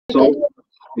So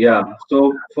yeah,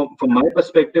 so from my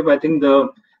perspective, I think the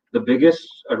biggest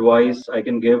advice I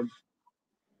can give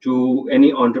to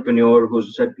any entrepreneur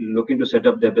who's looking to set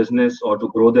up their business or to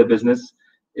grow their business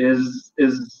is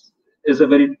is is a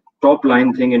very top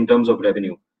line thing in terms of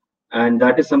revenue, and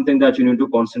that is something that you need to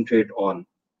concentrate on.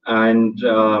 And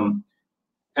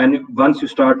once you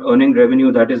start earning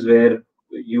revenue, that is where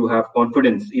you have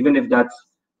confidence, even if that's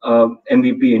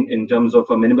MVP in terms of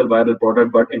a minimal viable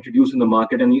product, but introduced in the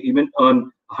market, and you even earn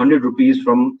 100 rupees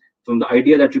from the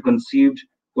idea that you conceived,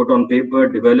 put on paper,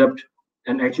 developed,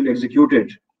 and actually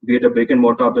executed, be it a brick and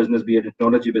mortar business, be it a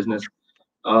technology business.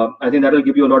 I think that will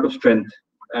give you a lot of strength.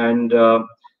 And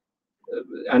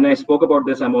I spoke about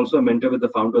this. I'm also a mentor with the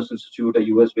Founders Institute, a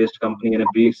US-based company and a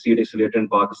pre-seed accelerator in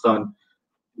Pakistan.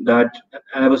 That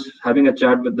I was having a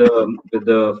chat with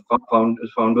the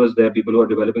founders there, people who are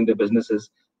developing their businesses.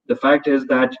 The fact is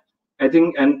that I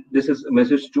think, and this is a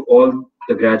message to all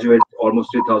the graduates, almost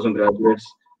 3,000 graduates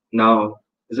now,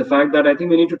 is the fact that I think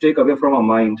we need to take away from our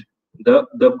mind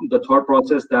the thought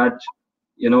process that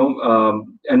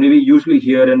and we usually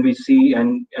hear and we see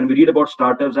and we read about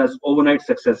startups as overnight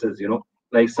successes,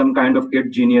 like some kind of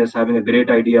kid genius having a great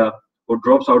idea who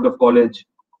drops out of college,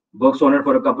 works on it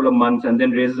for a couple of months, and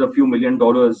then raises a few $1 million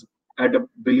at $1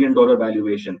 billion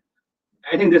valuation.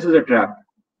 I think this is a trap.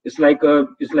 It's like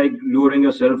luring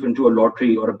yourself into a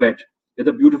lottery or a bet with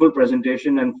a beautiful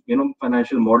presentation and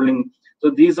financial modeling.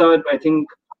 So these are, I think,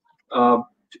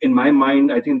 in my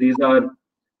mind, I think these are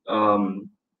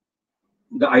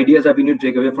the ideas that we need to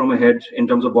take away from our head in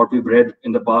terms of what we've read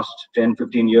in the past 10,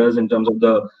 15 years, in terms of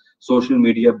the social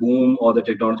media boom or the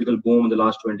technological boom in the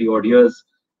last 20 odd years.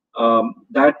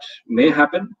 That may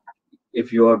happen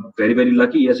if you are very, very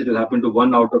lucky. Yes, it will happen to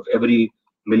 1 out of every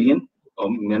million or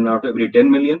 1 out of every 10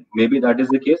 million. Maybe that is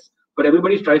the case, but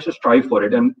everybody tries to strive for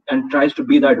it and tries to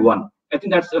be that one. I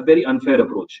think that's a very unfair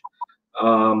approach.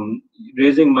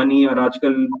 Raising money or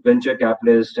आजकल venture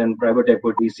capitalist and private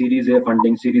equity, Series A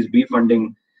funding, Series B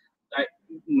funding.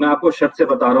 मैं आपको शर्त से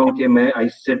बता रहा हूँ कि I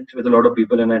sit with a lot of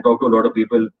people and I talk to a lot of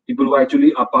people who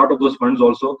actually are part of those funds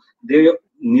also.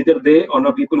 Neither they or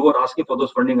the people who are asking for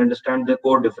those funding understand the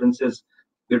core differences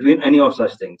between any of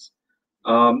such things.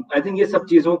 I think ये सब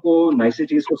चीजों को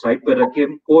niceties को side पे रख के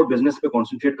core business पे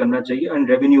concentrate करना चाहिए and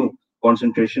revenue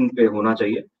concentration पे होना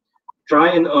चाहिए. Try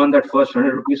and earn that first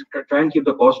 100 rupees. Try and keep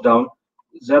the cost down.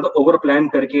 ज़्यादा over plan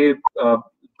करके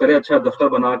करे अच्छा दफ्तर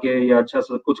बना के या अच्छा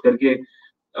सब कुछ करके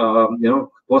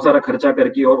बहुत सारा खर्चा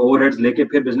करके और overheads लेके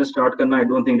फिर business start करना, I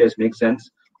don't think this makes sense.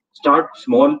 Start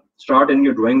small. Start in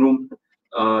your drawing room.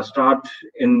 Start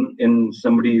in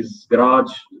somebody's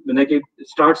garage.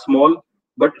 Start small,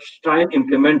 but try and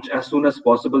implement as soon as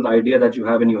possible the idea that you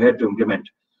have in your head to implement.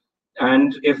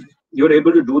 And if you're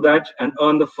able to do that and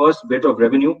earn the first bit of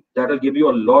revenue, that will give you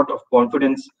a lot of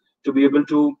confidence to be able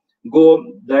to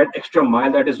go that extra mile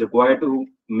that is required to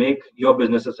make your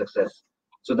business a success.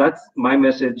 So that's my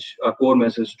message, a core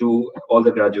message to all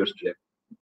the graduates today.